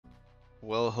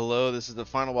Well, hello, this is the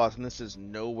final boss, and this is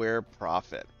Nowhere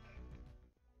Prophet.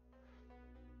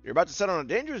 You're about to set on a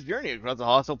dangerous journey across the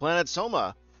hostile planet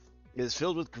Soma. It is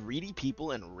filled with greedy people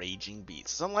and raging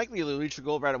beasts. It's unlikely you'll reach your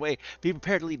goal right away. Be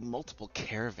prepared to lead multiple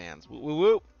caravans. Woo woo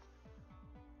woo!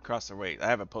 Across the way. I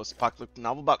have a post-apocalyptic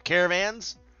novel about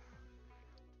caravans.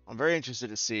 I'm very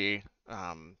interested to see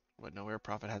what Nowhere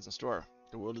Prophet has in store.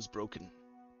 The world is broken.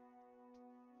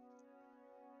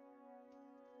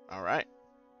 All right.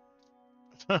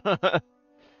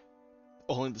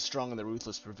 Only the strong and the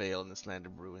ruthless prevail in this land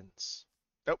of ruins.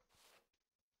 Nope.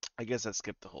 I guess I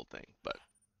skipped the whole thing, but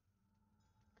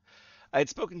I had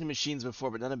spoken to machines before,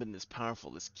 but none had been this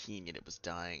powerful, this keen, yet it was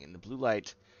dying, and the blue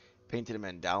light painted a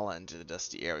mandala into the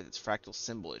dusty air with its fractal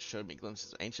symbol. It showed me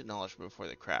glimpses of ancient knowledge from before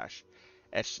the crash.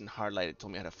 Etched in hard light, it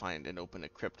told me how to find and open a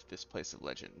crypt to this place of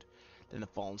legend. Then the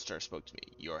fallen star spoke to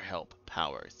me. Your help,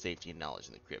 power, safety, and knowledge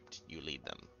in the crypt. You lead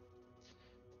them.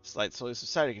 As light slowly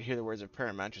subsided, I could hear the words of prayer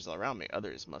and mantras all around me.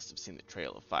 Others must have seen the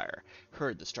trail of fire,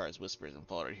 heard the stars' whispers, and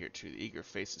followed it here too. The eager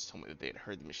faces told me that they had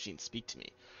heard the machine speak to me.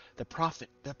 The prophet!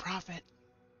 The prophet!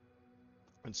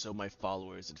 And so my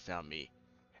followers had found me,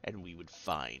 and we would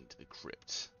find the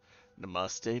crypt.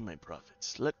 Namaste, my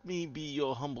prophets. Let me be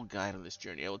your humble guide on this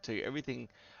journey. I will tell you everything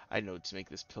I know to make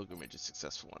this pilgrimage a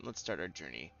successful one. Let's start our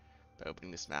journey by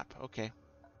opening this map. Okay.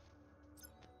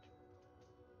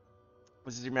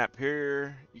 This is your map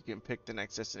here. You can pick the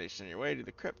next destination on your way to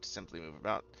the crypt. Simply move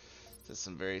about. This is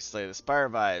some very Slay the Spire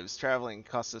vibes. Traveling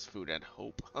costs us food and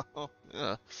hope.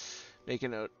 Make a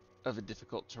note of the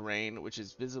difficult terrain, which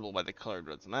is visible by the colored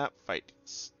roads on the map.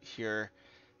 Fights here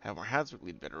have more hazard,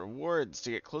 lead better rewards.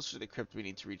 To get closer to the crypt, we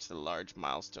need to reach the large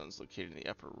milestones located in the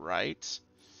upper right.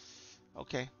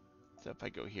 Okay, so if I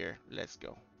go here, let's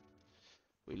go.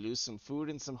 We lose some food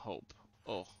and some hope.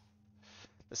 Oh,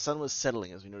 the sun was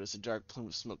settling as we noticed a dark plume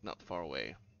of smoke not far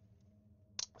away.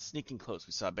 Sneaking close,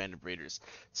 we saw a band of raiders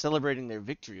celebrating their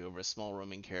victory over a small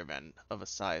roaming caravan of a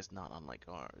size not unlike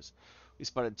ours. We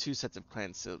spotted two sets of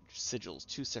clan sigils,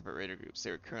 two separate raider groups.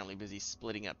 They were currently busy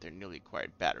splitting up their newly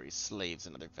acquired batteries, slaves,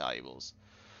 and other valuables.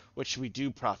 What should we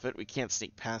do, Prophet? We can't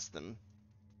sneak past them.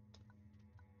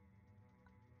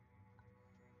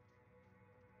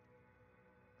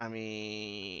 I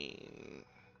mean...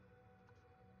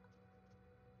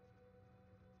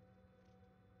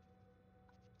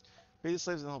 Free the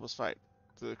slaves and help us fight.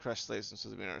 To the crushed slaves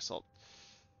instead of being our assault.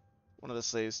 One of the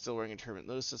slaves, still wearing a turban,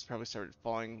 noticed us, probably started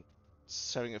falling,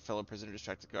 shoving a fellow prisoner to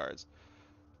distract the guards.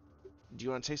 Do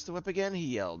you want to taste the whip again? He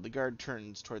yelled. The guard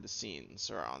turns toward the scene,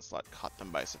 so our onslaught caught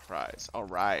them by surprise.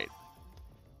 Alright.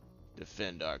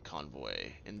 Defend our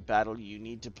convoy. In battle, you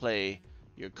need to play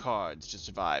your cards to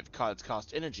survive. Cards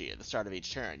cost energy at the start of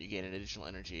each turn. You gain an additional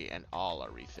energy, and all are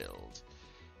refilled.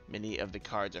 Many of the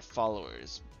cards are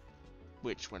followers,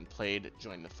 which, when played,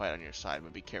 join the fight on your side,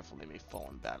 but be careful, they may fall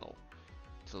in battle.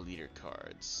 To the leader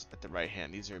cards. At the right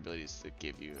hand, these are abilities that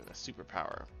give you a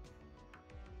superpower.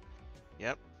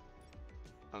 Yep.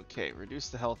 Okay, reduce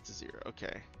the health to 0.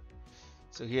 Okay.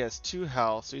 So he has 2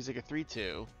 health, so he's like a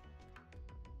 3-2.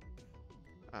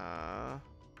 Proud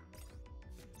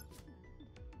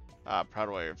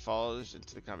Warrior falls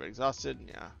into the combat exhausted.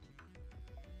 Yeah.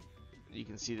 You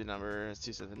can see the number, has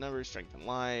 2 sets of numbers, strength and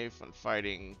life, when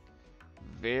fighting.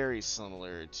 Very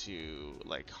similar to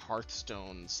like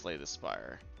Hearthstone Slay the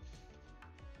Spire.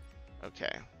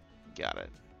 Okay, got it.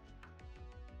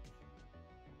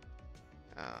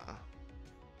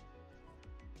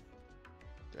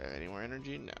 Do I have any more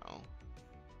energy? No.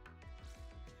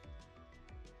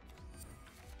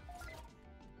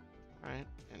 Alright,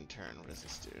 in turn, what does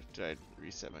this do? Did I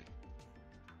reset my...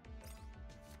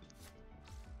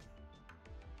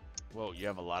 Whoa, you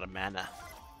have a lot of mana.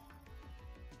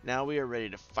 Now we are ready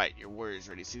to fight. Your warrior is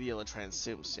ready. See the yellow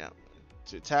transsumes. Yeah.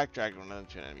 To attack, drag one another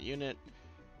to an enemy unit.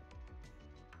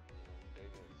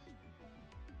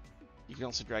 You can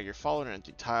also drag your follower and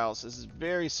empty tiles. This is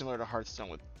very similar to Hearthstone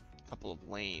with a couple of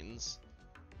lanes.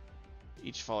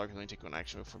 Each follower can only take 1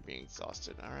 action before being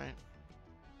exhausted. Alright.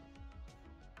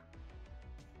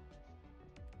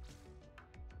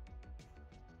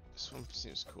 This one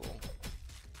seems cool.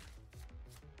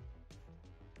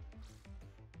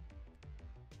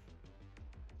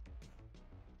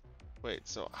 Wait,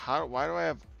 so why do I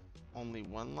have only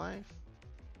 1 life?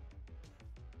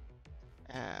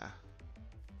 Ah.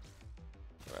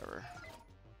 Whatever.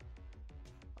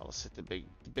 I'll just hit the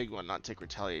big one, not take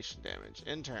retaliation damage.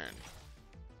 In turn.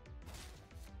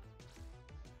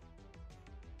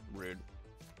 Rude.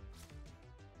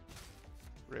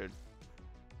 Rude.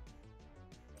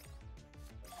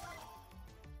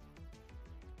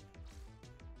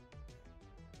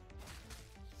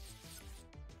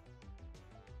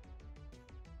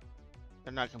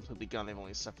 They're not completely gone, they've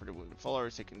only suffered a wounded follower.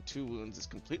 Taking 2 wounds is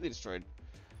completely destroyed.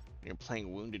 You're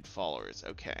playing wounded followers.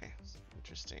 Okay.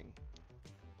 Interesting.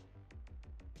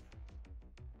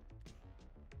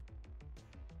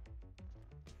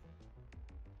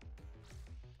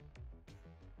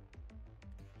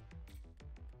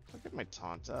 I'll get my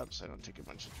taunt up so I don't take a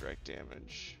bunch of direct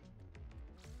damage.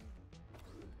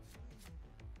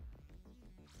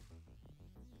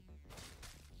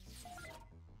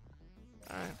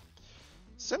 Alright.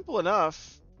 Simple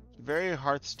enough. Very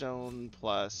Hearthstone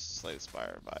plus Slay the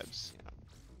Spire vibes.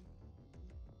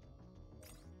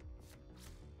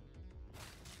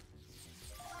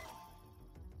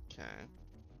 Yeah. Okay.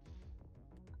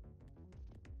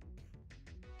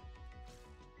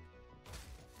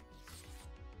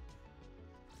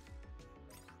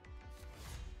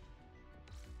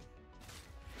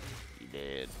 He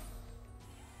did.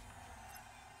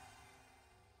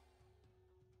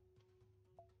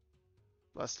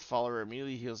 Blessed follower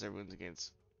immediately heals their wounds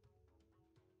against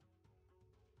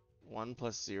 1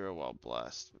 + 0 while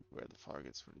blessed. Where the follower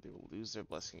gets wounded, they will lose their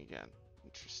blessing again.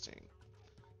 Interesting.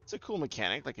 It's a cool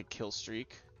mechanic, like a kill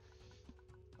streak.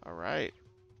 Alright.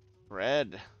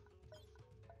 Red.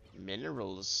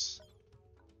 Minerals.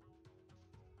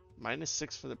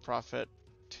 -6 for the profit.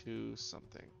 2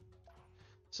 something.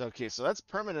 So, okay, so that's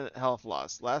permanent health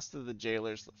loss. Last of the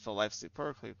jailers for life sleep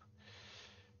perfectly.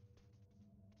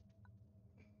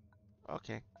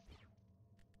 Okay.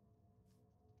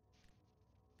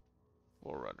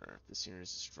 Forerunner. This unit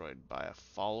is destroyed by a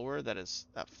follower.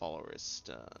 That follower is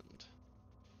stunned.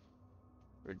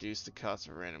 Reduce the cost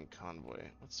of a random convoy.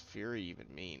 What's Fury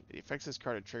even mean? The effects of this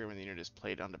card are triggered when the unit is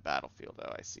played on the battlefield.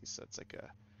 Oh, I see. So it's like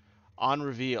a on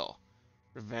reveal.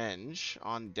 Revenge.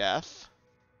 On death.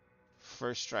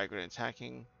 First strike when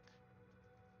attacking.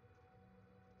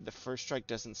 The first strike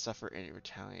doesn't suffer any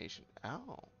retaliation.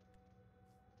 Oh.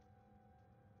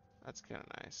 That's kind of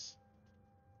nice.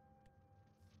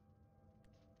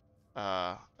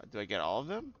 Do I get all of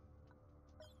them?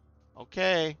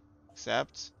 Okay.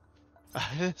 Accept.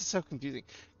 It's so confusing.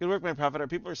 Good work, my prophet. Our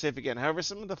people are safe again. However,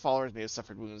 some of the followers may have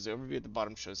suffered wounds. The overview at the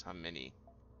bottom shows how many.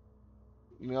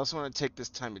 You may also want to take this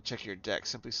time to check your deck.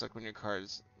 Simply select one of your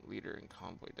cards, leader and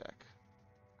convoy deck.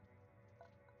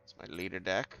 It's my leader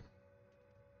deck.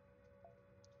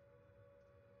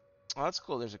 Oh, that's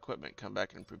cool. There's equipment. Come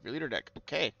back and improve your leader deck.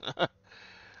 Okay.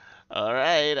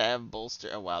 Alright, I have bolster.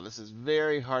 Oh, wow. This is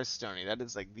very Hearthstone-y. That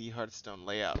is like the Hearthstone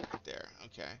layout right there.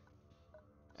 Okay.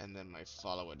 And then my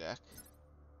follower deck.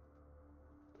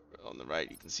 On the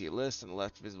right, you can see a list. On the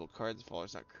left, visible cards.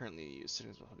 Followers not currently used.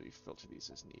 Settings will have to be filtered these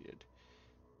as needed.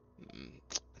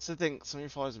 That's the thing. Some of your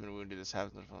followers have been wounded. This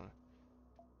happens.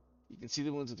 You can see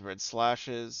the wounds with red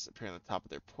slashes appearing on the top of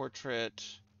their portrait.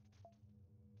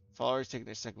 Followers taking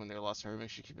their second when they're lost. However, make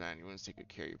sure you keep an eye on your wounds. Take good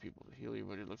care of your people. To heal your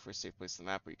wounded, look for a safe place on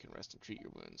the map where you can rest and treat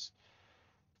your wounds.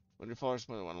 When your followers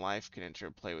more than 1 life, can enter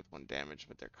a play with 1 damage,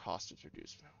 but their cost is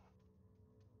reduced.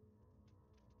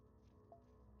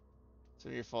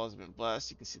 Some of your followers have been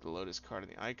blessed. You can see the Lotus card in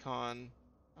the icon.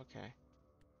 Okay.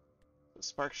 The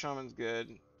Spark Shaman's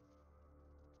good.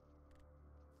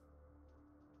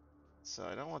 So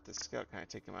I don't want this scout. Can I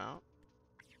take him out?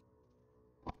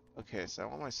 Okay, so I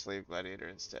want my Slave Gladiator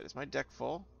instead. Is my deck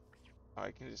full? Oh,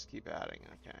 I can just keep adding.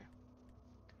 Okay.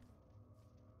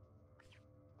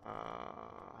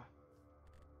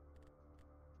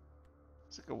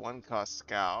 It's like a 1-cost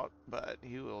scout, but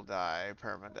he will die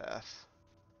permadeath.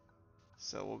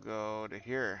 So we'll go to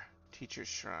here. Teacher's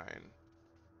Shrine.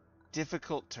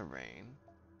 Difficult terrain.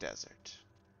 Desert.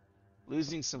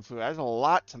 Losing some food. There's a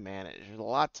lot to manage. There's a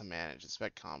lot to manage.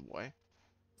 Expect convoy.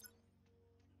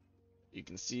 You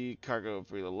can see cargo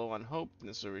if we're low on hope, and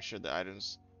this will reassure the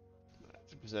items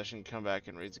to possession. Come back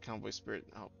and raise the convoy spirit.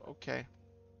 Oh, okay.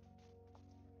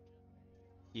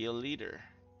 Heal leader.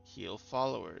 Heal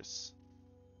followers.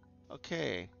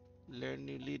 Okay. Learn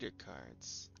new leader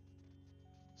cards.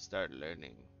 Start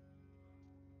learning.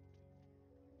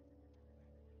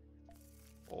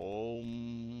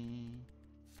 Om.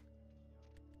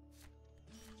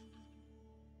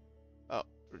 Oh,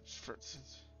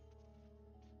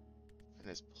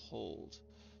 and is pulled.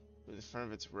 With the front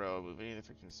of its row, move any of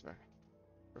the freaking back.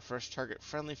 Refresh target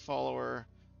friendly follower.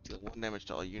 Deal 1 damage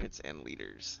to all units and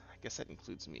leaders. I guess that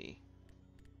includes me.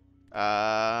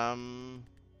 I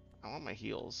want my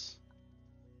heals.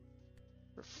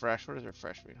 Refresh. What does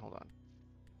refresh mean? Hold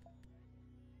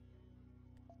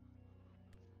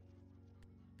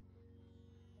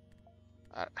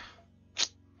on.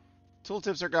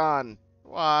 Tooltips are gone.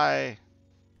 Why?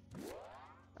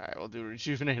 Alright, we'll do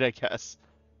rejuvenate, I guess.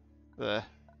 We're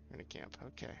in a camp.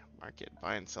 Okay. Market.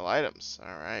 Buy and sell items.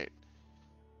 Alright.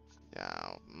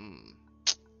 Yeah.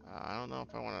 I don't know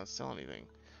if I want to sell anything.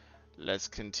 Let's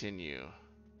continue.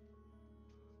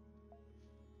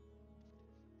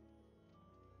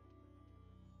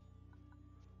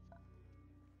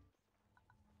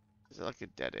 Is it like a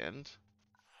dead end?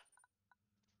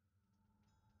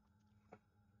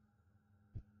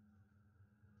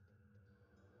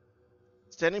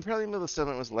 Standing proudly in the middle of the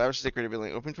settlement was a lavishly decorated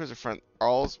building, open towards the front.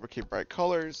 Walls were kept bright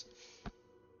colors.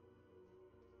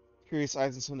 Curious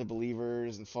eyes on some of the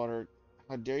believers and fodder.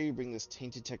 How dare you bring this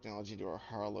tainted technology to our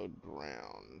hallowed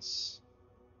grounds?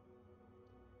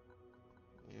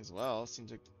 As well,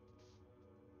 seems like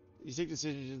you take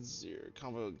decisions, your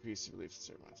combo increase your belief in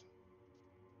certain minds.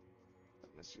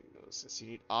 That mystery notices. You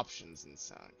need options in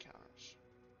sound encounters.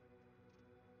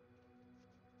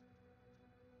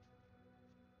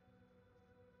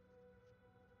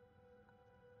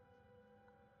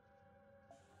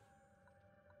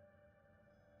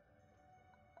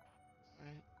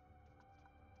 Alright.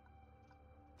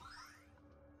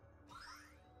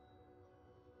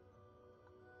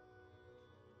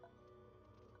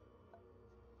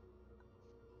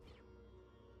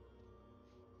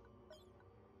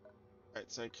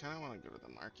 Alright, so I kind of want to go to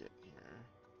the market here.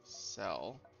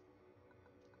 Sell.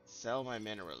 Sell my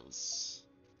minerals.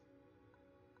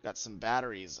 Got some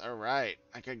batteries. Alright.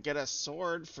 I could get a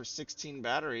sword for 16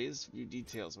 batteries. View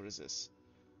details. What is this?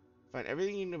 Find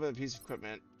everything you know about a piece of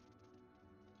equipment.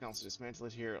 You can also dismantle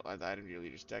it here, add the item to your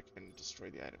leader's deck, and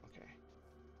destroy the item. Okay.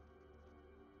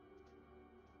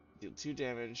 Deal 2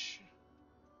 damage.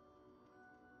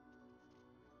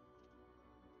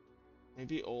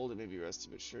 Maybe old, it may be rusty,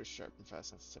 but sure sharp and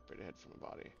fast enough to separate a head from a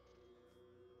body.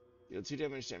 Deal 2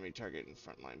 damage to enemy target in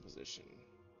frontline position.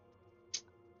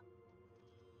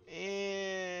 And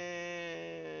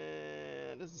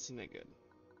it doesn't seem that good.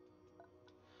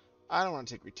 I don't want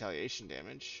to take retaliation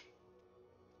damage.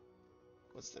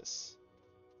 What's this?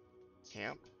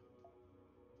 Camp.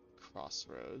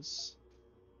 Crossroads.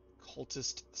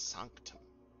 Cultist Sanctum.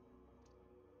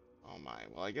 Oh my.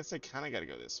 Well, I guess I kind of got to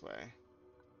go this way.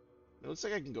 It looks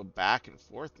like I can go back and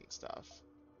forth and stuff.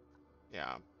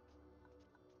 Yeah.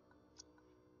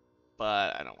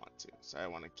 But I don't want to. So I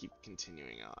want to keep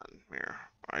continuing on here.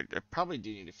 I probably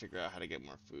do need to figure out how to get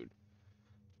more food.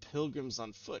 Pilgrims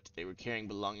on foot. They were carrying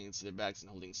belongings to their backs and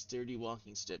holding sturdy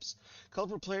walking sticks.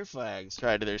 Colorful player flags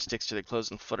tied to their sticks to their clothes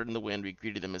and fluttered in the wind. We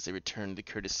greeted them as they returned the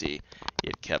courtesy,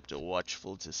 yet kept a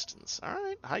watchful distance.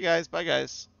 Alright. Hi, guys. Bye,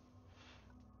 guys.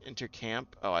 Enter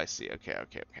camp. Oh, I see. Okay.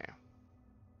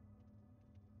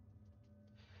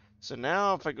 So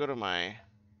now if I go to my...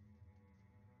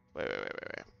 Wait.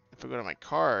 If I go to my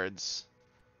cards,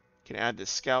 I can add this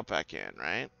scout back in,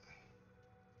 right?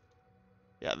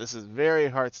 Yeah, this is very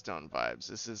Hearthstone vibes.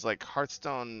 This is like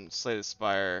Hearthstone Slay the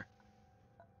Spire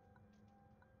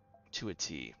to a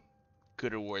T.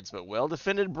 Good awards, but well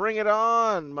defended. Bring it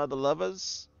on, mother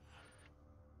lovers.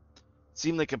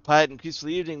 Seemed like a quiet and peaceful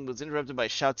evening was interrupted by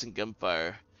shouts and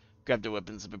gunfire. Grabbed their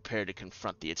weapons and prepared to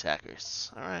confront the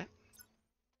attackers. Alright.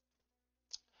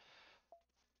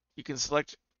 You can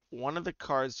select one of the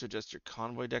cards to adjust your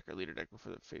convoy deck or leader deck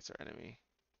before they face our enemy.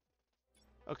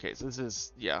 Okay, so this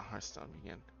is, yeah, Hearthstone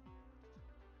begin.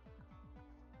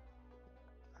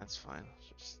 That's fine.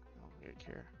 Just, I don't really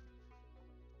care.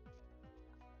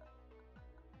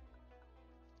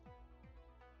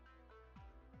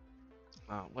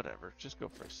 Whatever. Just go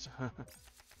first.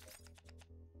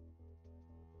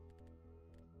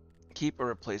 Keep or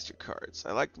replace your cards.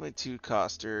 I like my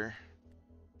 2-coster.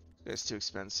 This guy's too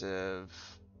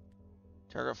expensive.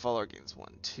 Target follower gains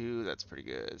 1/2. That's pretty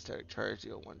good. Static charge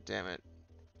deal 1 damage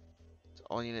to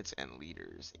all units and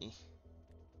leaders. That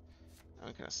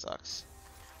one kind of sucks.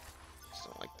 Just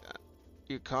don't like that.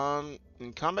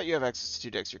 In combat, you have access to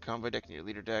 2 decks: your convoy deck and your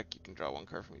leader deck. You can draw 1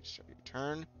 card from each start of your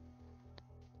turn.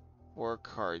 4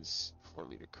 cards, 4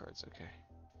 leader cards. Okay.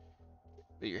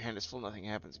 But your hand is full. Nothing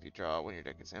happens if you draw. When your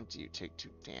deck is empty, you take 2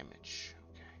 damage.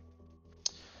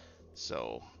 Okay.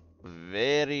 So,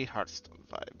 very Hearthstone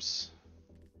vibes.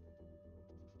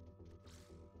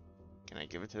 Can I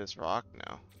give it to this rock?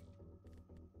 No.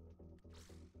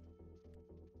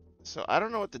 So I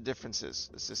don't know what the difference is.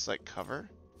 Is this like cover?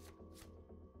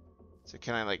 So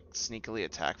can I like sneakily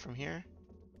attack from here?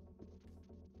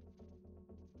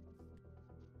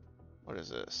 What is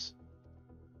this?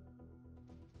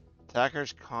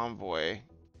 Attacker's convoy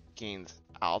gains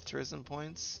altruism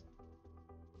points.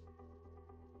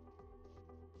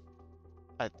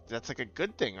 That's like a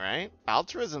good thing, right?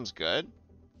 Altruism's good.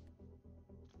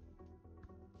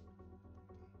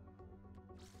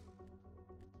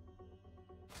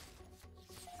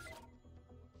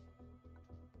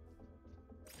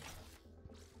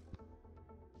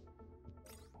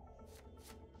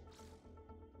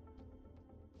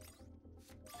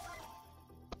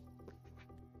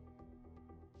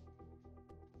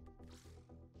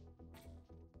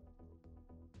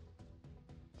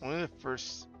 Only the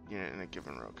first unit in a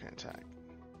given row can attack.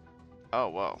 Oh,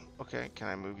 whoa. Okay, can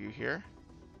I move you here?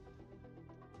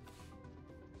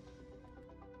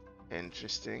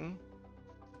 Interesting.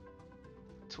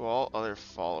 To all other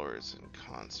followers and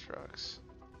constructs.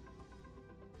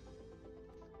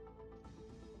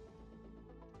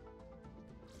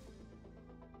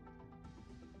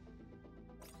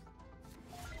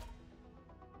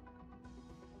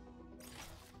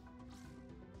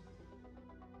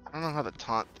 I don't know how the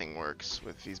taunt thing works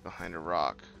with these behind a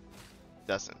rock.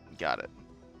 Doesn't. Got it.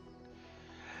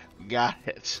 Got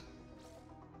it.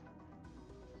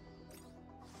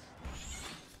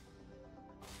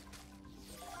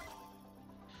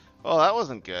 Oh, that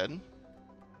wasn't good.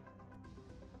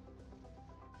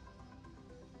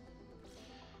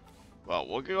 Well,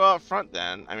 we'll go out front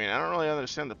then. I mean, I don't really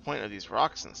understand the point of these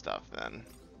rocks and stuff then.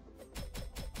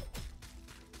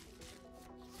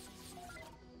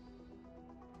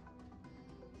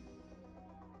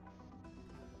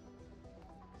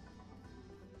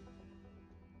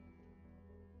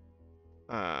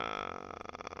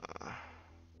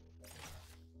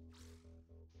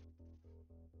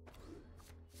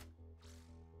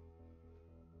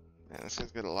 Man, this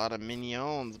guy's got a lot of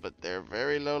minions, but they're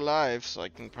very low life, so I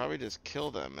can probably just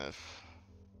kill them if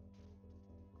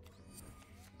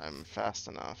I'm fast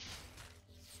enough.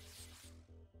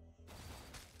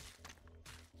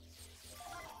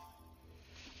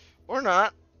 Or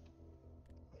not.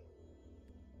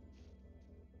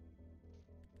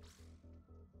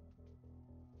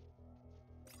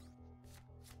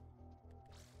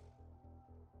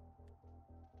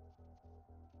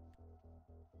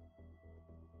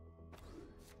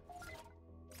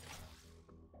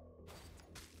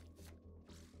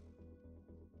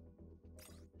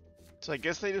 So I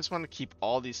guess they just want to keep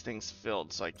all these things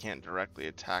filled so I can't directly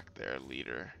attack their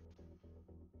leader.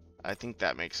 I think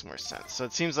that makes more sense. So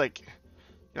it seems like you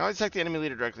can always attack the enemy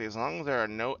leader directly as long as there are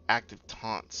no active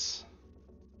taunts.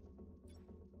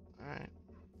 Alright.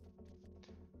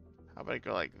 How about I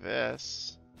go like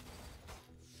this?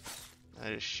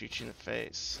 I just shoot you in the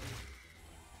face.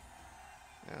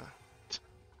 Yeah.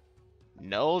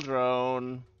 Null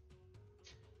drone.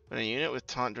 When a unit with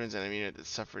taunt joins an enemy unit that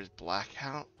suffers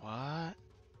blackout? What?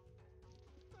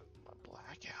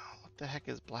 Blackout? What the heck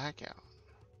is blackout?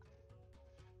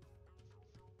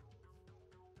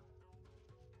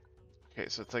 Okay,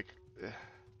 so it's like...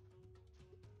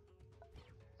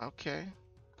 Okay,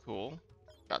 cool.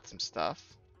 Got some stuff.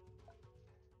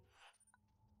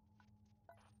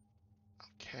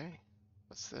 Okay,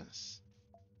 what's this?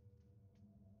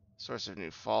 Source of new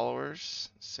followers.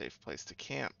 Safe place to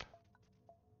camp.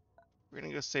 We're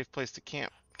gonna go safe place to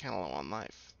camp. Kinda low on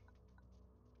life.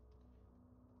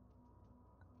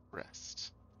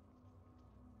 Rest.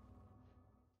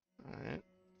 Alright.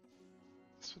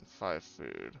 This one 5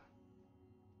 food.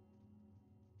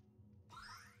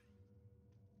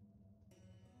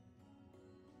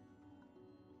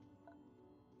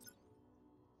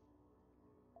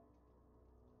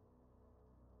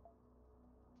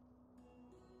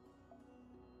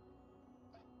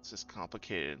 This is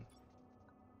complicated.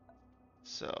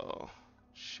 So,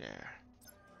 share.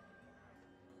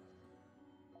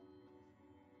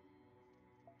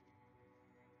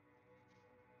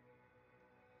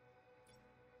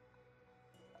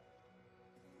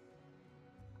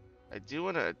 I do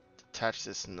want to attach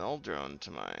this null drone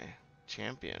to my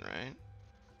champion, right?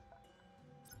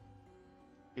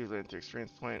 You learned through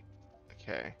experience point.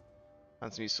 Okay.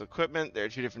 On some useful equipment, there are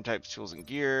 2 different types of tools and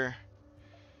gear.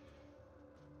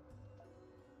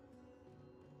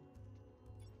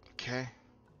 Okay.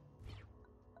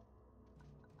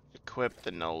 Equip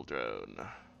the null drone.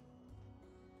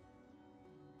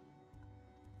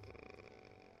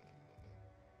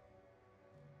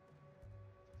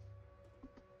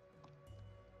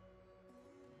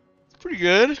 Pretty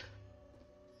good.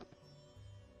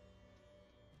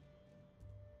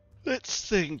 Let's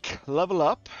think. Level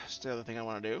up. That's the other thing I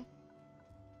want to do.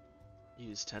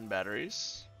 Use 10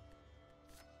 batteries.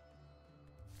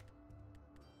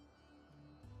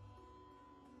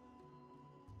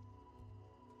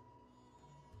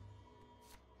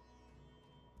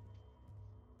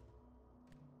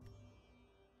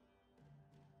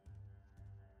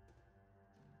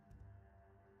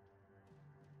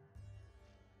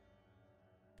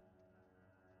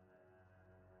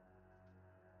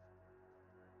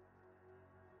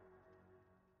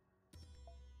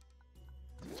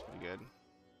 That's pretty good.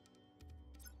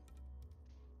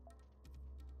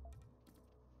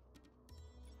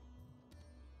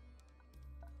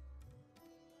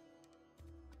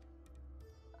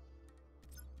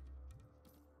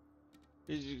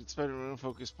 You can spend a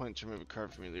focus point to remove a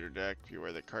card from your leader deck. If you're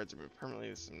aware that cards are moved permanently,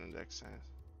 this is an deck size.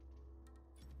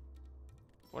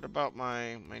 What about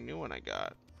my new one I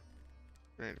got?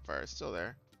 Grenade Fire is still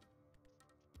there.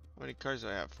 How many cards do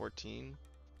I have? 14?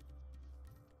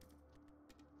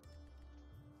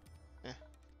 Eh.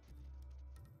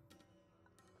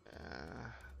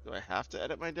 Do I have to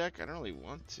edit my deck? I don't really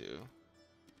want to.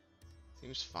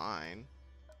 Seems fine.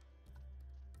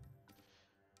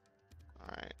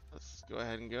 Alright, let's go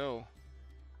ahead and go.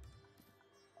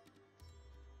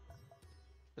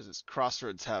 What does this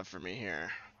Crossroads have for me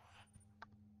here?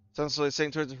 Sun slowly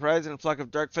sinking towards the horizon, a flock of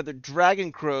dark feathered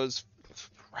dragon crows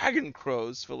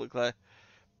full of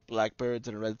blackbirds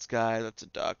in a red sky. That's a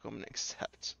dock. I'm gonna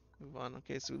accept. Move on.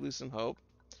 Okay, so we lose some hope.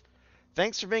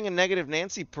 Thanks for being a negative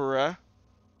Nancy Pura.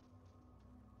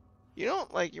 You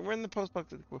don't like you're in the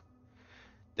post-apocalyptic.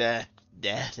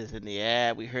 Death is in the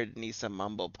air. We heard Nisa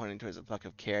mumble, pointing towards a flock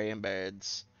of carrion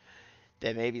birds.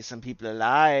 There may be some people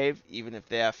alive, even if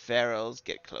they are ferals.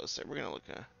 Get closer. We're gonna look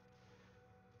at.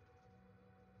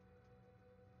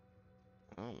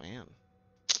 Oh man.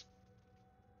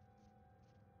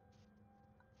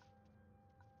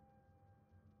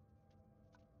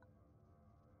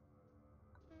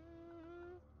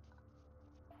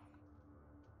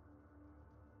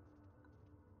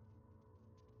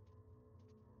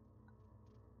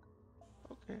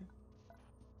 Okay.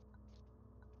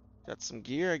 Got some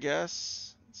gear, I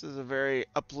guess. This is a very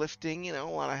uplifting, a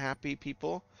lot of happy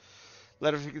people.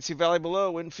 Letter frequency valley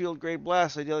below, Winfield Great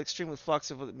Blast, ideal extreme with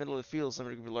flocks of the middle of the field, some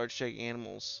for large shaggy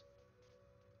animals.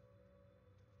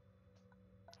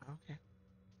 Okay.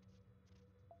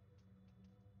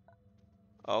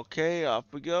 Okay, off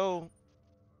we go.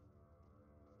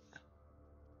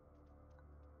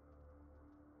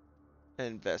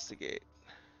 Investigate.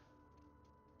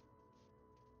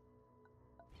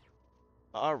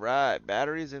 Alright,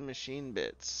 batteries and machine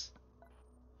bits.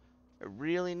 I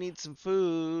really need some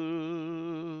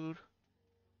food.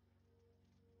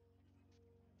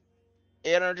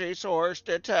 Energy source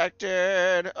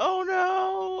detected. Oh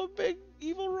no, a big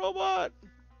evil robot.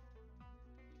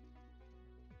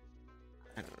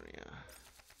 I don't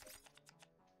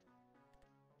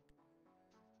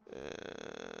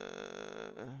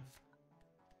know.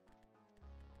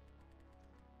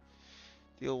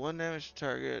 Deal 1 damage to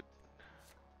target.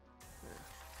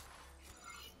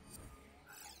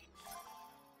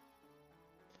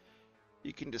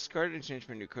 You can discard and change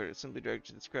from a new card. It's simply directed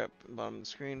to the scrap at the bottom of the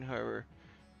screen. However,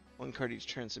 1 card each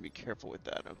turn, so be careful with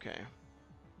that. Okay.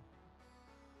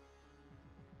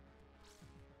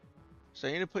 So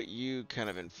I need to put you kind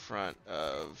of in front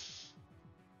of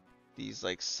these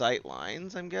like sight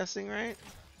lines, I'm guessing, right?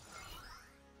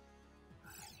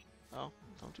 Oh,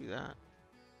 don't do that.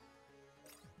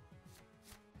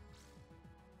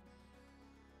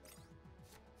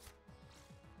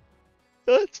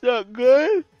 That's not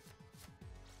good.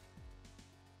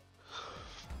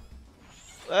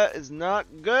 That is not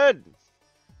good.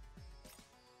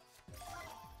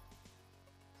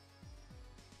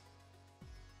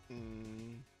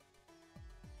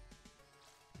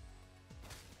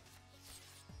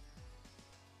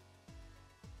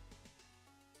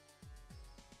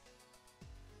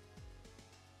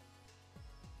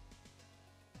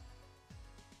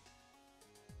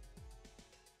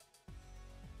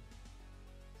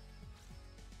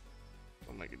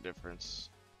 Don't make a difference.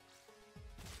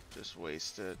 Just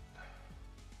waste it.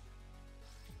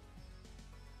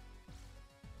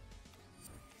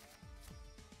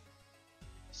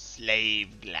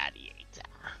 Slave Gladiator.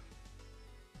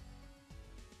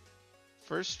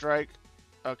 First strike.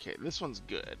 Okay, this one's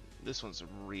good. This one's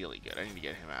really good. I need to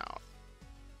get him out.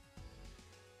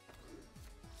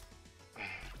 I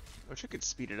wish I could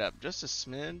speed it up just a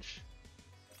smidge.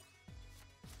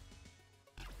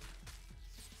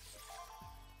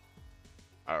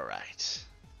 Alright.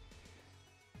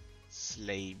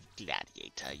 Slave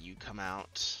Gladiator, you come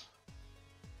out.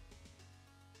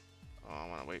 Oh, I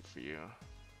want to wait for you.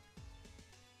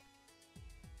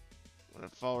 When a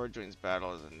follower joins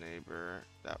battle as a neighbor,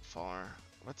 that follower...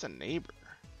 What's a neighbor?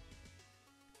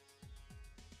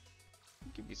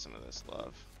 Give me some of this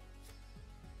love.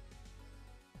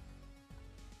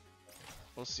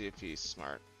 We'll see if he's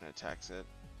smart and attacks it.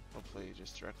 Hopefully he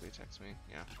just directly attacks me.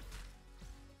 Yeah.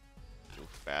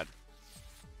 Oof, bad.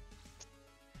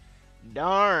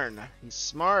 Darn! He's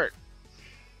smart.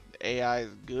 The AI is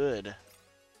good.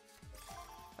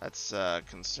 That's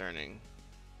concerning.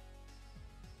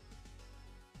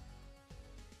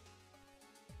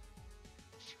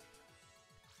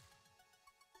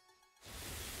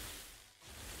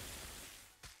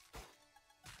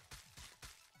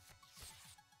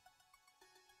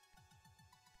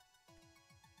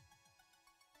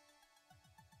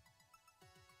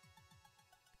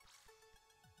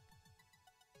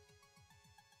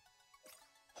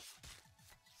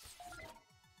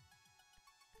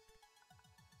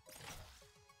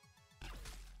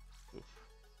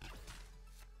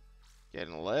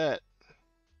 Getting lit.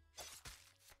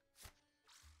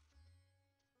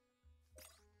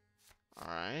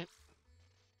 Alright.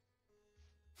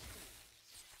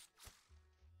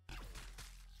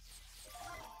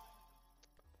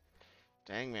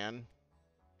 Dang, man.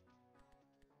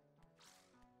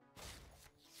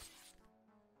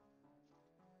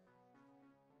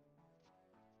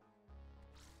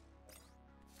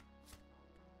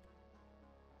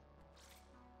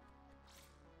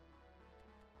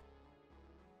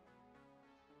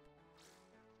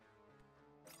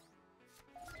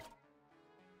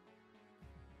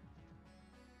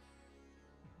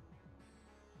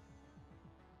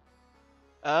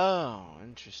 Oh,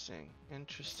 interesting.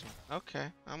 Interesting. Okay,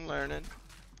 I'm learning.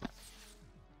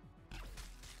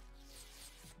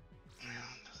 Yeah,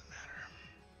 doesn't matter.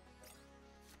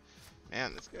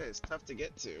 Man, this guy is tough to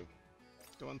get to.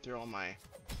 Going through all my...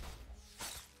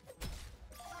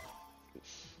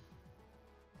 Oof.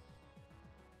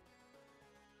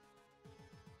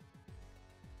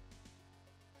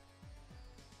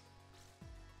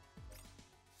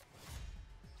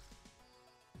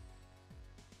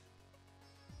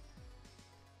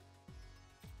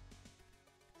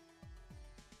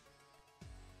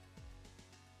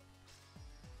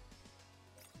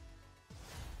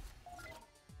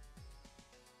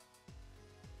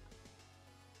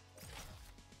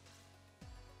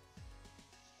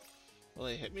 Will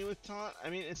they hit me with taunt?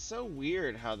 I mean, it's so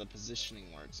weird how the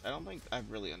positioning works. I don't think I've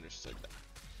really understood that.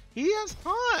 He has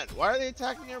taunt! Why are they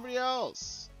attacking everybody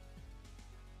else?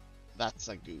 That's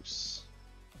a goose.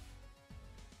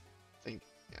 Think,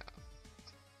 yeah.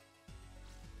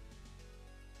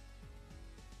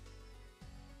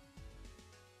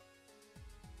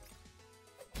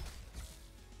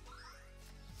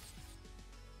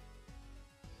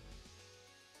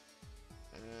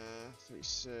 Uh,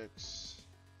 3-6.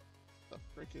 The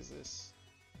frick is this?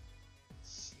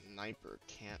 Sniper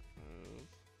can't move.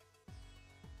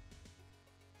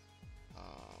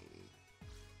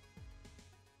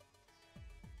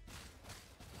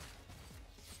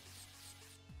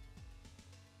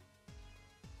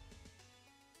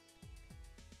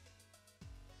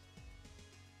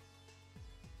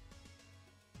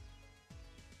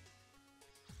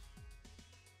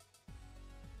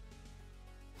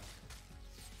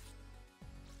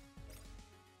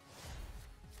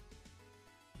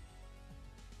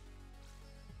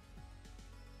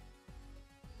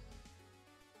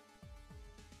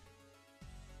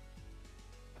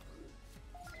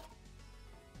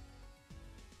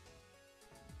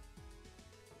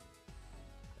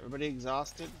 Everybody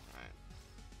exhausted? Alright.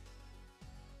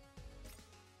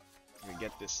 Let me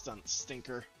get this stunt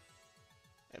stinker.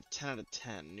 I have 10 out of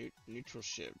 10. Neutral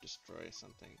shiv, destroy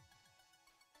something.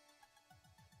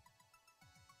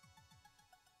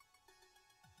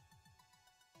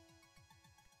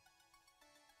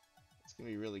 It's gonna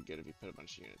be really good if you put a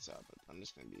bunch of units out, but I'm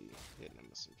just gonna be hitting them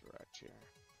with some direct here.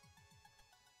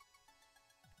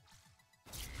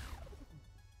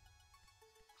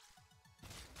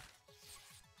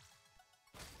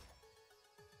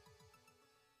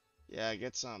 Yeah,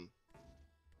 get some.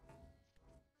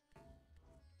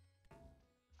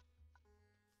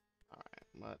 Alright,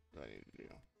 what do I need to do?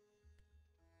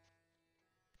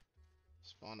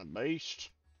 Spawn a beast.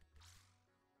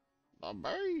 The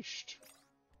beast!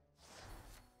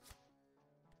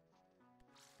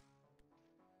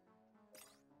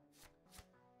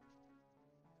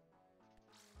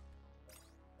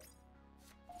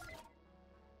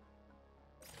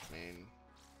 I mean...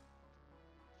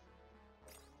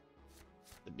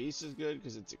 The beast is good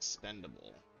because it's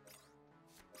expendable.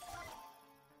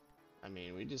 I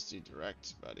mean, we just do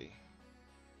direct, buddy.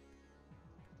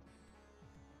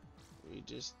 We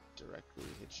just directly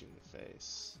hit you in the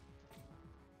face.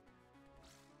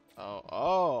 Oh,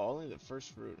 only the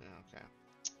first route. Okay.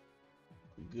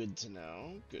 Good to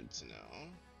know. Good to know.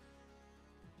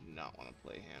 Do not want to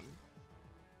play him.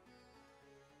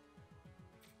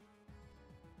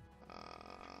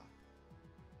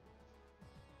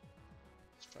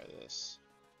 Let's try this.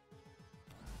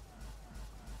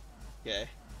 Okay.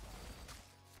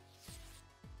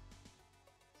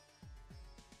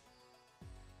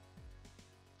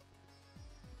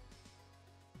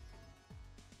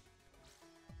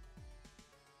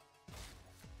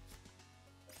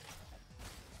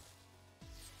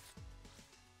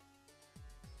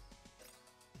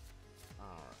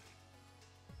 Alright.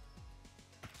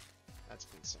 That's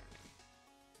concerning.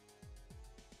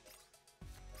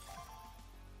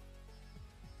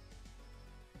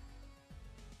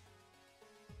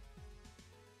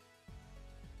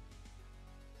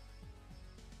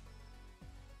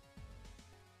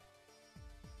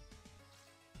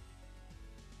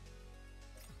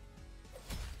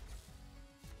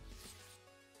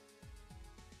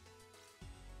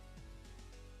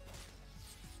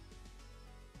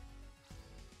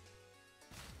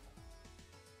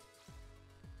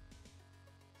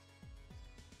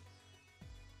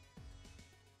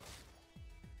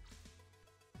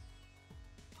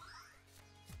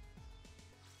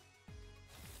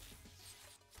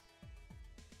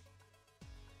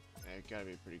 I gotta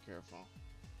be pretty careful.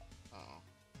 Oh.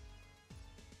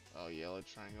 Oh, yellow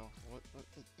triangle. What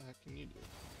the heck can you do?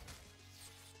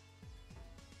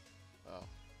 Oh.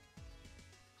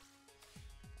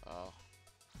 Oh.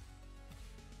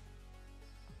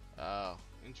 Oh,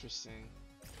 interesting.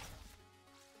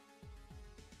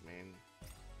 I mean,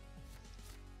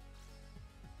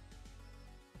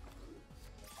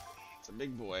 it's a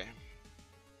big boy.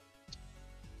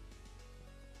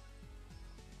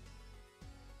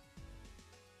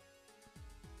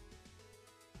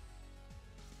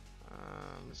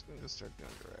 I'm just gonna start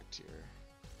going direct here.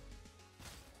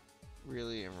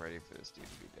 Really am ready for this dude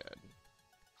to be dead.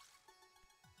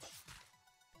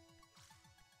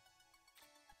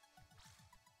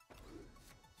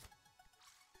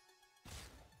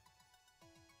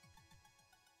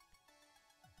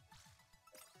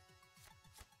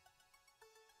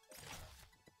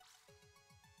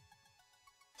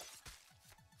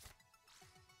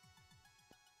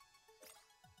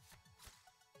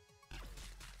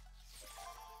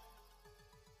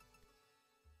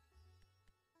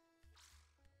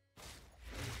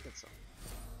 Get some.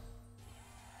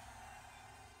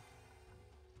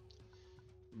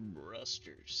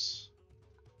 Brusters.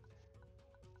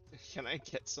 Can I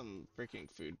get some freaking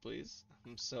food, please?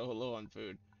 I'm so low on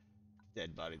food.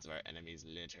 Dead bodies of our enemies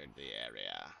littered the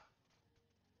area.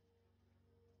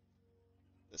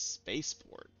 The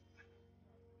spaceport.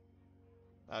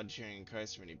 Loud cheering and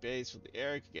cries from any base with the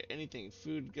air. Could get anything.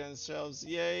 Food, guns, shells.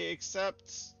 Yay,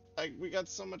 except we got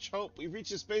so much hope. We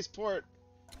reached a spaceport.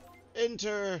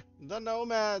 Enter the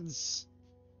nomads.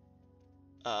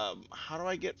 How do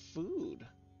I get food?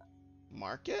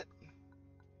 Market?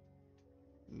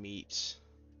 Meat.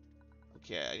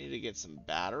 Okay, I need to get some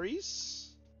batteries.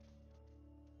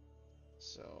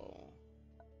 So...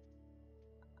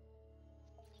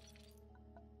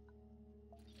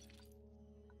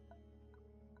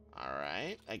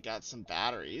 Alright, I got some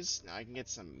batteries. Now I can get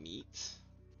some meat.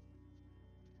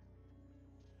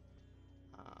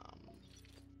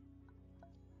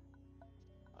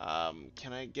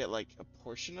 Can I get like a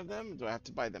portion of them? Do I have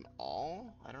to buy them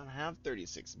all? I don't have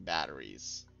 36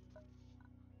 batteries.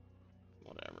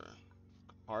 Whatever.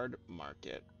 Hard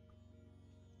market.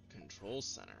 Control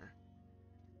center.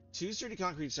 Two sturdy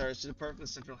concrete towers stood apart from the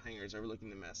central hangars overlooking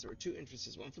the mess. There were two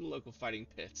entrances, one for the local fighting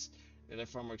pits, and a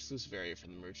far more exclusive area for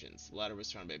the merchants. The latter was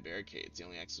surrounded by barricades. The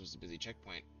only access was a busy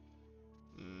checkpoint.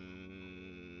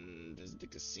 Visit the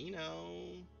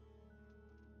casino.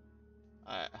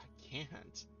 I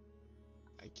can't.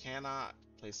 I cannot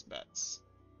place bets.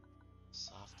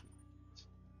 Soft market.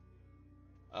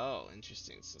 Oh,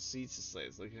 interesting. So seats to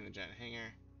slaves. Looking in the giant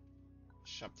hangar.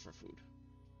 Shop for food.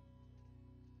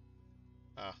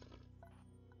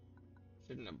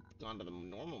 Shouldn't have gone to the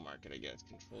normal market, I guess.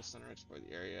 Control center, explore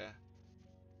the area.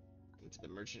 Into the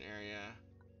merchant area.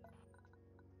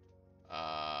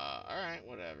 Alright,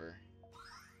 whatever.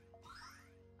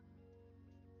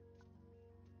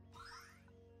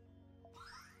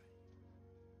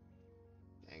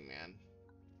 Dang, man.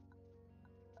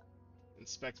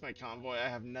 Inspect my convoy. I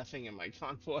have nothing in my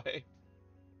convoy.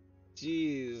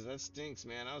 Jeez, that stinks,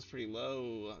 man. I was pretty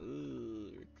low.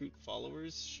 Ooh, recruit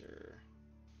followers? Sure.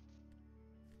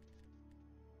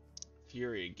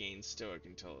 Fury gains Stoic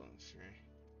until... Sure.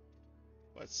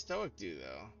 What's Stoic do,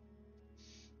 though?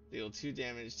 Deal 2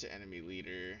 damage to enemy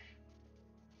leader.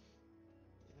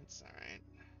 That's alright.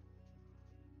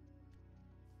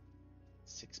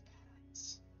 6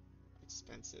 batteries.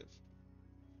 Expensive.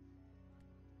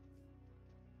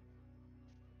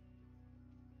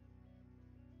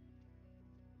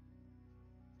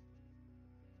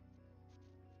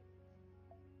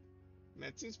 Man,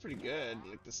 it seems pretty good.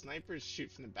 Like, the snipers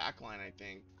shoot from the back line, I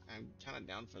think. I'm kind of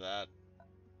down for that.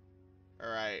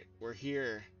 Alright, we're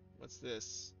here. What's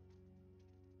this?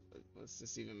 What's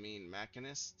this even mean?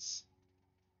 Mechanists?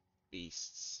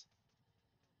 Beasts.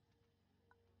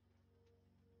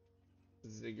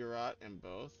 Ziggurat and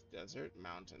both. Desert,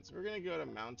 mountains. We're gonna go to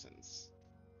mountains.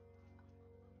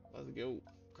 Let's go.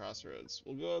 Crossroads.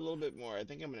 We'll go a little bit more. I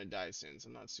think I'm gonna die soon, so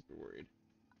I'm not super worried.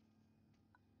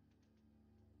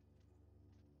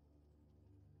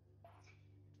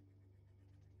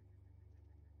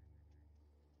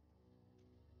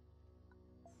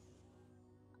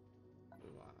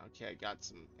 Move on. Okay, I got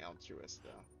some altruist though.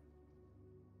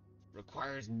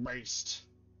 Requires based.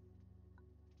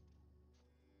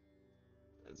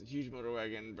 There's a huge motor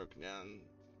wagon broken down.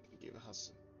 Give a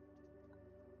hustle.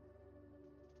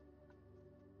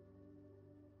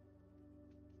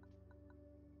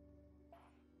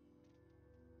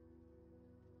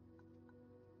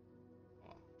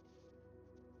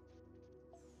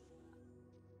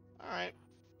 Alright.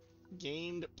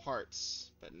 Gained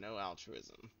parts, but no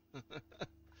altruism.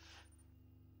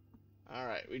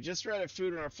 Alright, we just ran out of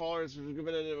food and our followers. We've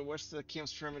been west of the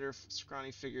camp's perimeter.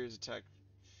 Scrawny figures attack.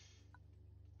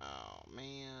 Oh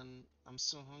man, I'm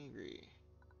so hungry.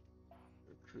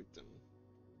 Recruit them.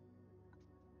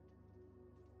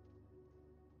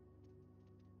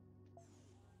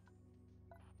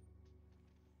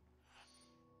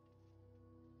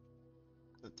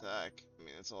 Attack. I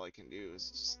mean, that's all I can do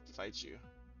is just fight you.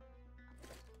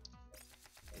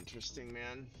 Interesting,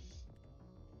 man.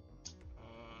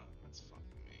 That's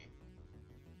fucking me.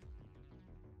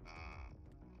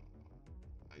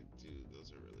 I do.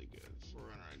 Those are really good.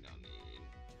 Forerunner, I don't need.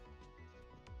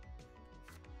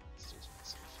 It's too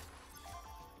expensive.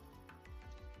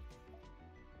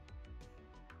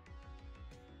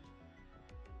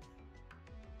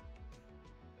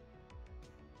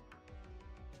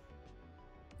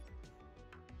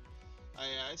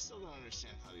 I still don't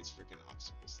understand how these freaking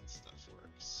obstacles and stuff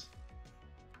works.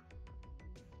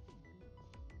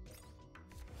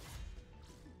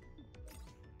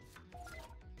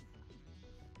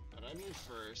 But I move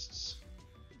first.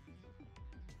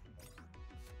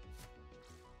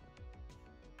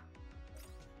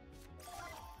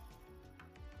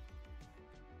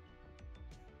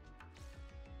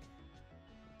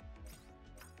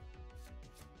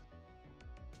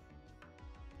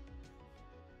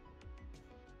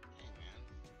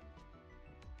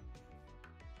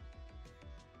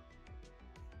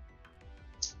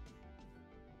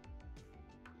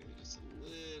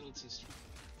 Too strong.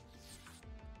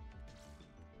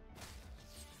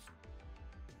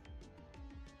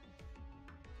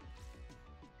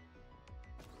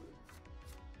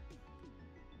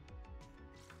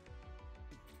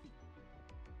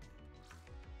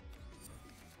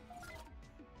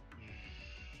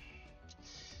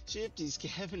 Shifty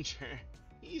Scavenger.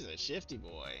 He's a shifty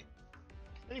boy. I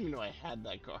didn't even know I had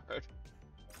that card.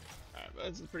 Alright, but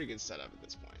that's a pretty good setup at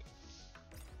this point.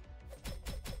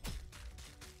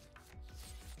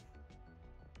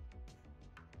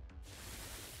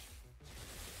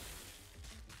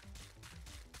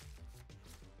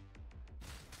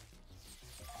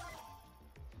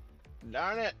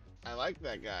 Darn it! I like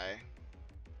that guy.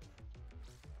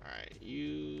 Alright,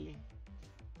 you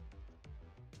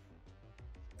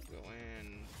go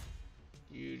in.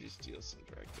 You just deal some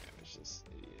direct damage, this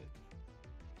idiot.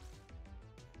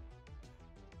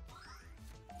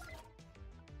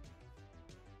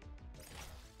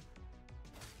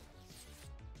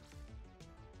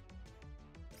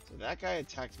 So that guy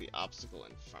attacked the obstacle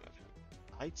in front of him.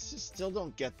 I just still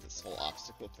don't get this whole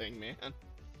obstacle thing, man.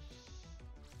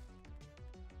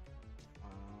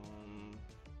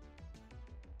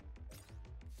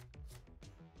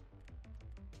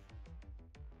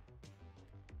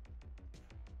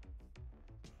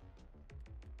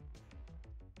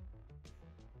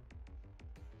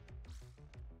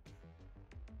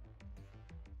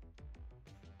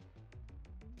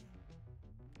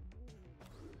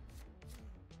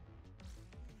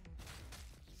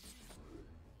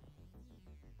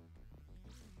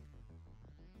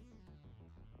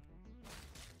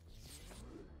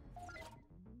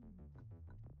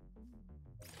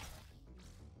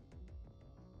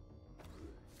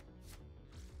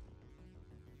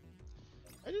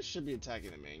 I just should be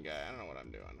attacking the main guy. I don't know what I'm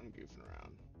doing. I'm goofing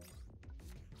around.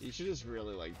 You should just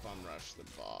really, like, bum rush the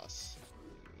boss.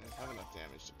 And have enough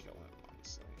damage to kill him,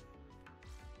 obviously.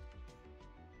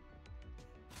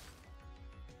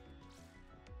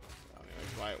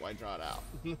 Anyways, why draw it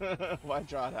out? Why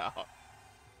draw it out?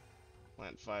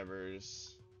 Plant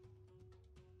fibers.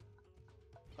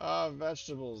 Ah,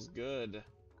 vegetables. Good.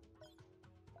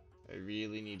 I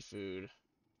really need food.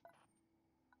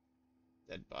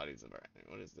 Dead bodies of our enemy.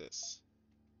 What is this?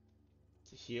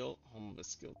 To heal, home of a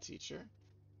skilled teacher.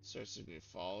 Search for new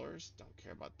followers. Don't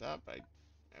care about that, but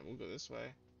I will go this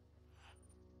way.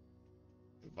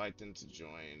 Invite them to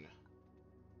join.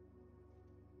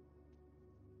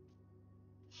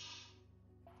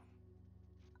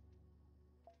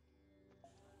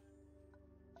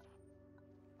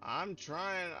 I'm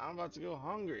trying. I'm about to go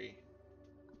hungry.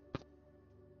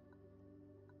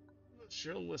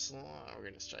 She'll whistle on. We're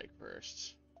gonna strike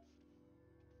first.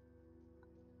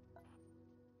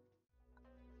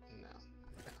 No.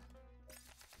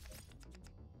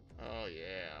 Oh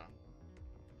yeah.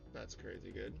 That's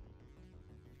crazy good.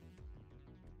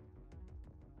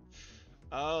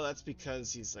 Oh, that's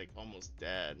because he's like almost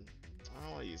dead.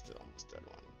 Oh, I used the almost dead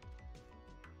one.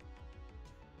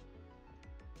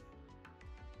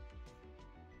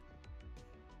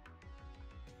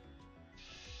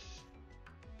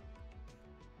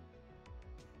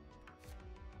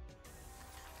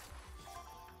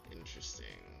 Interesting.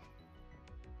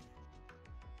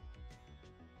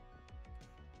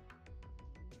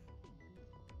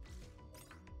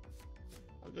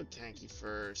 I'll go tanky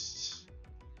first.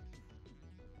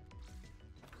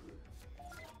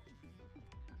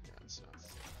 That's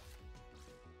enough.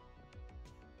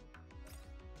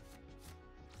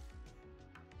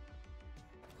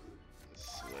 This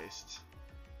is a waste.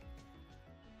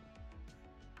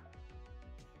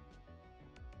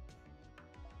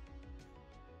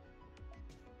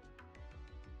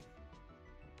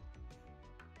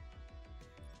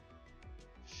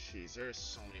 Jeez, there's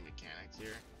so many mechanics here.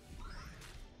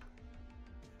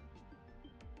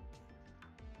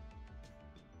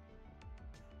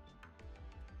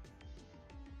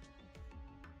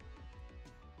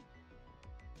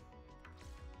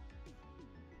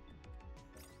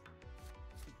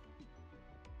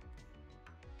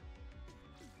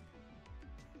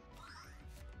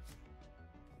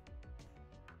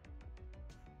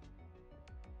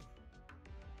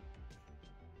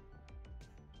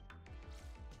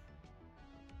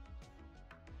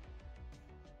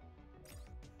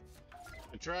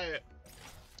 Try it.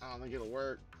 I don't think it'll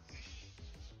work.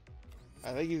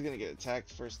 I think he's gonna get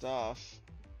attacked first off.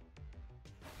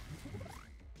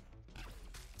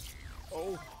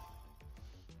 Oh.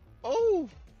 Oh!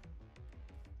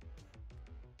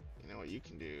 You know what you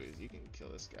can do is you can kill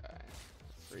this guy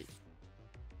for free.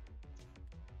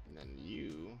 And then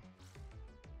you...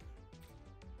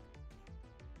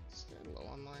 Stand low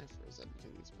on life, or is that because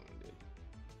he's wounded?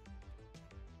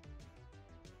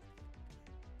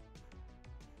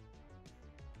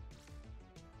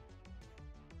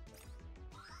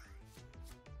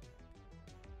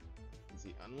 Is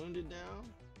he unwounded now?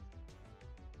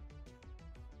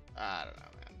 I don't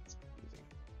know, man. It's confusing.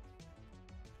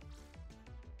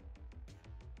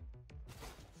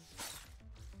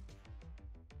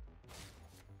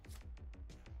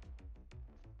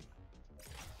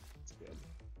 It's good.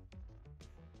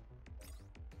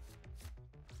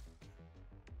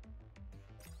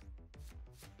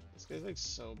 This guy's like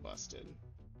so busted.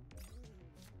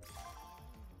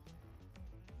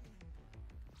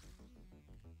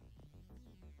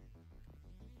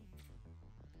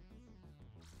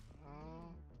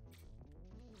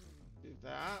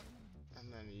 That,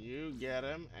 and then you get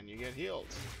him, and you get healed.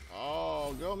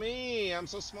 Oh, go me! I'm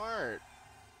so smart.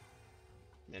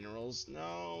 Minerals,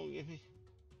 no, give me.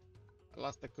 I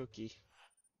lost the cookie.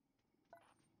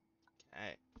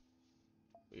 Okay.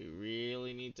 We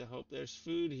really need to hope there's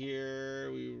food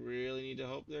here. We really need to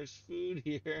hope there's food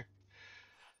here.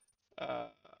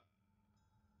 Revelia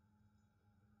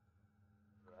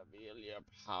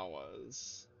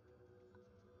powers.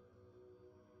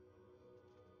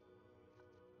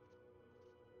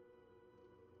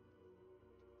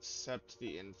 Accept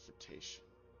the invitation.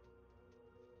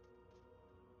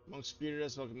 Monks greeted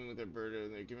us, welcoming with their bird,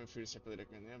 and they're given food separately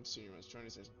decorating them. Soon you must join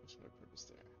us as monks for their purpose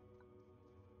there.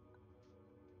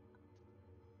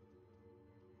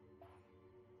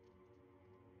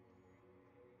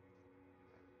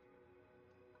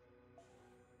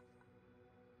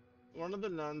 One of the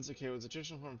nuns, okay, was a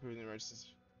traditional form of proving the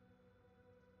righteousness.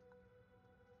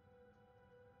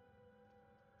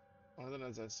 One of the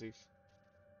nuns I seek.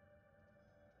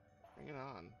 Bring it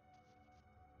on.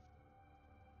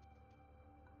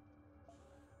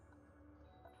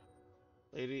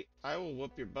 Lady, I will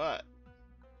whoop your butt.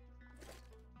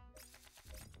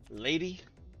 Lady?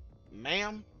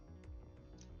 Ma'am?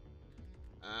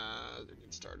 They're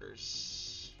good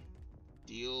starters.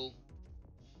 Deal.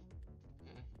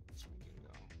 So we can go.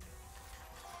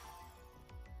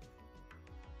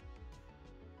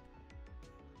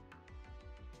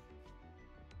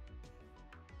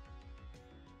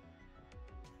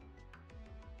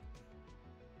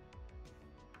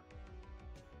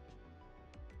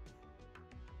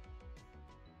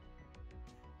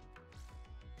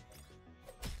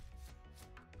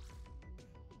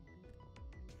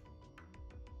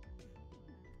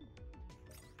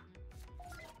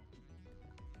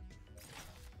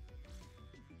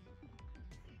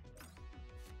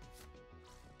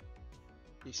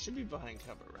 He should be behind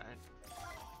cover, right?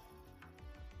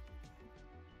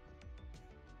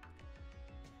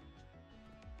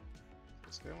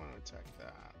 This guy want to attack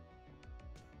that.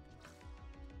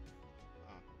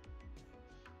 Oh.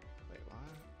 Wait, what?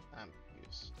 I'm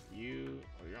confused. You...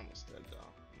 Oh, you're almost dead,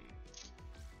 though.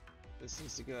 This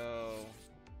needs to go...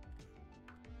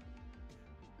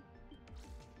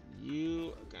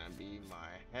 You are gonna be my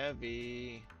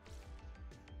heavy...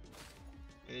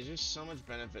 There's just so much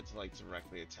benefit to like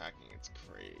directly attacking, it's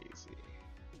crazy.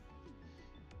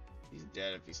 He's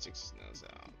dead if he sticks his nose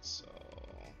out, so...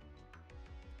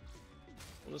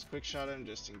 We'll just quick shot him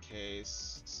just in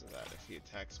case, so that if he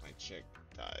attacks my chick,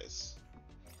 dies.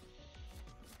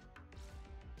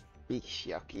 Eesh,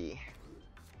 yucky.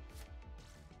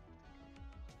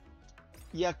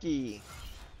 Yucky.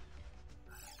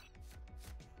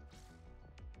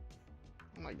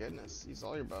 Oh my goodness, use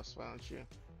all your buffs, why don't you?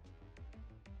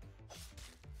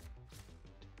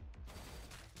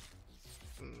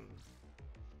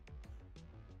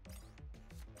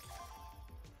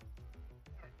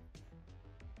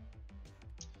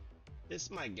 This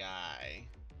is my guy.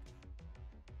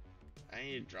 I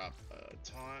need to drop a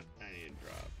taunt. I need to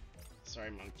drop. Sorry,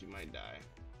 monk, you might die.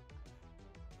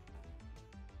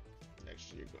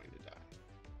 Actually, you're going to die.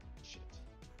 Shit.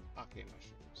 Okay,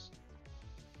 mushrooms.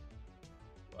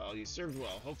 Well, you served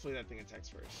well. Hopefully that thing attacks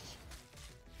first.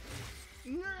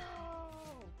 No!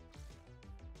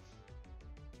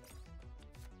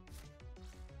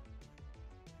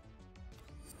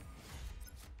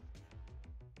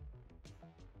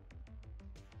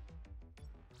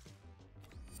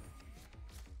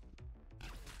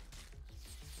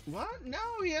 What? No,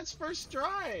 he has first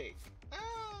strike.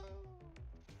 Oh.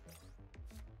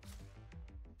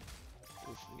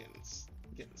 Oof, I'm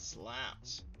getting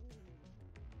slapped.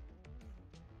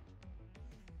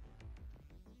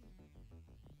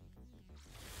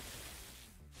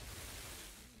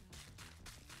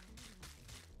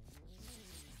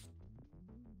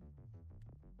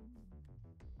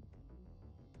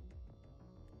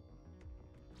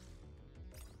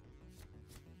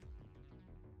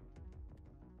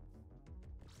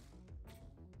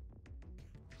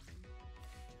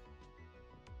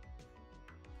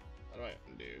 What do I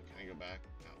undo? Can I go back?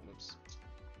 Oh, whoops.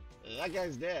 That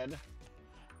guy's dead.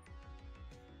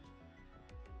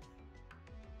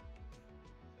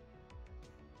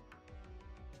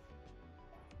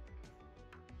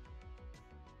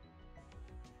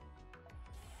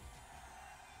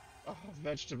 Oh,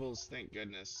 vegetables, thank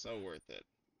goodness. So worth it.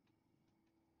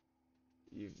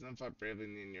 You've done fought bravely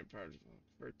in your part.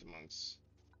 Hurt the monks.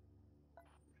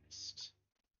 Rest.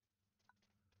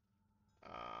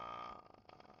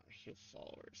 Heal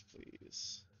followers,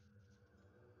 please.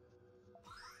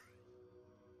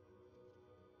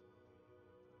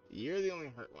 You're the only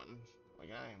hurt one.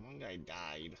 One guy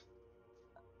died.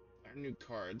 Learn new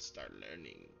cards, start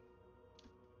learning.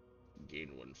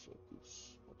 Gain one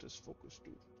focus. What does focus do?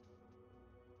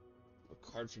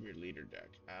 A card from your leader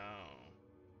deck. Oh.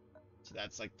 So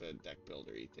that's like the deck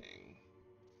builder-y thing.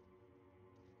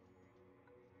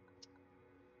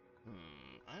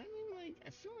 I mean, like, I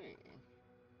feel like...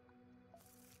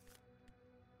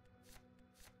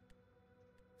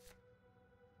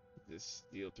 This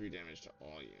deal 3 damage to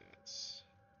all units.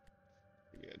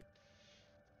 Pretty good.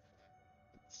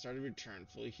 Start of your turn,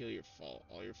 fully heal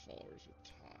all your followers with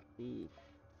taunt. Ooh.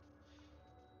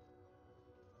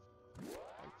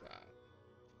 Like that.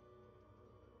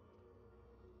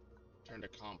 Turn to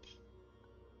comp.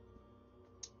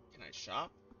 Can I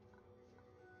shop?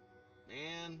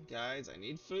 Man, guys, I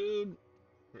need food.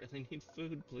 Really need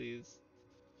food, please.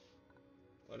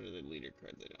 What are the leader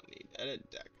cards I don't need?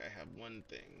 Edit deck. I have one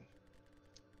thing.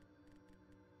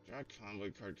 Draw a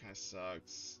convoy card kind of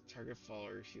sucks. Target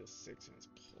follower heals 6 and it's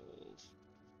pulled.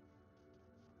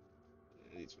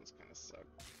 Yeah, these ones kind of suck.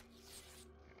 Yeah.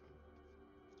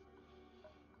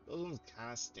 Those ones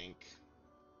kind of stink.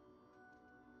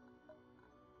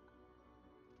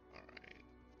 Alright.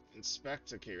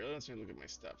 Inspect. Okay, really wants me to look at my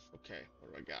stuff. Okay,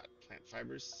 what do I got? Plant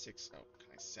fibers, 6. Oh, can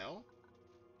I sell?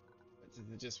 Does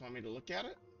it just want me to look at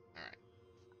it? Alright.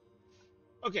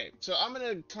 Okay, so I'm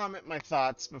gonna comment my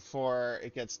thoughts before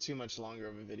it gets too much longer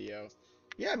of a video.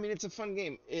 Yeah, I mean, it's a fun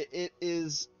game. It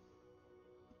is...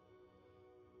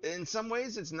 In some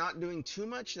ways, it's not doing too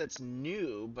much that's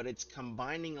new, but it's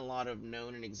combining a lot of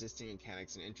known and existing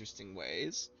mechanics in interesting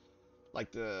ways.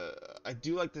 Like I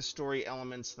do like the story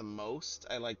elements the most.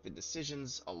 I like the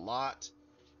decisions a lot.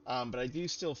 But I do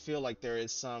still feel like there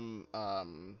is some,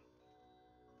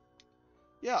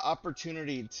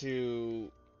 opportunity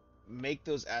to make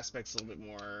those aspects a little bit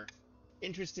more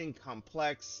interesting,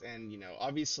 complex, and,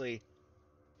 obviously,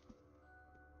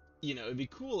 it'd be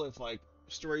cool if, like,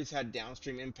 stories had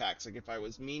downstream impacts. Like, if I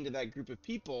was mean to that group of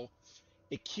people,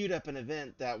 it queued up an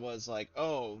event that was like,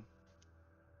 oh,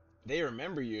 they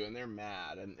remember you and they're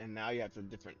mad, and now you have a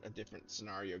different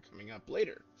scenario coming up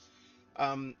later.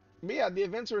 But yeah, the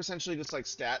events were essentially just like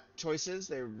stat choices.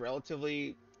 They're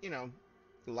relatively,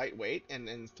 lightweight and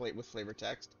with flavor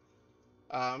text,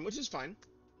 which is fine.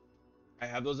 I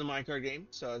have those in my card game,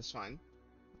 so it's fine.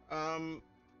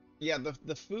 Yeah,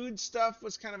 the food stuff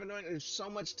was kind of annoying. There's so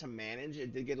much to manage.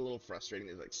 It did get a little frustrating.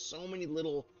 There's like so many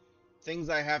little things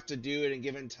I have to do at a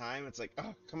given time. It's like,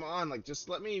 oh, come on, like just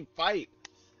let me fight,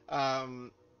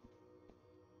 um,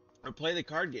 or play the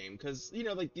card game because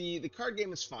like the card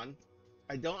game is fun.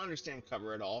 I don't understand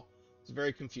cover at all. It's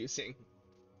very confusing.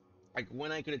 Like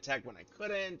when I could attack, when I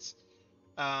couldn't.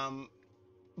 Um,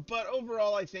 but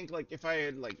overall, I think like if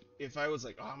I was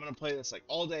like, oh, I'm gonna play this like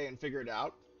all day and figure it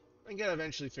out, I can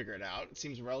eventually figure it out. It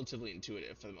seems relatively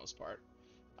intuitive for the most part.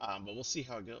 But we'll see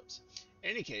how it goes.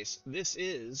 In any case, this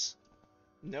is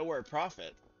Nowhere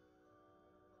Profit,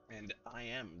 and I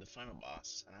am the final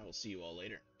boss, and I will see you all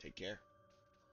later. Take care.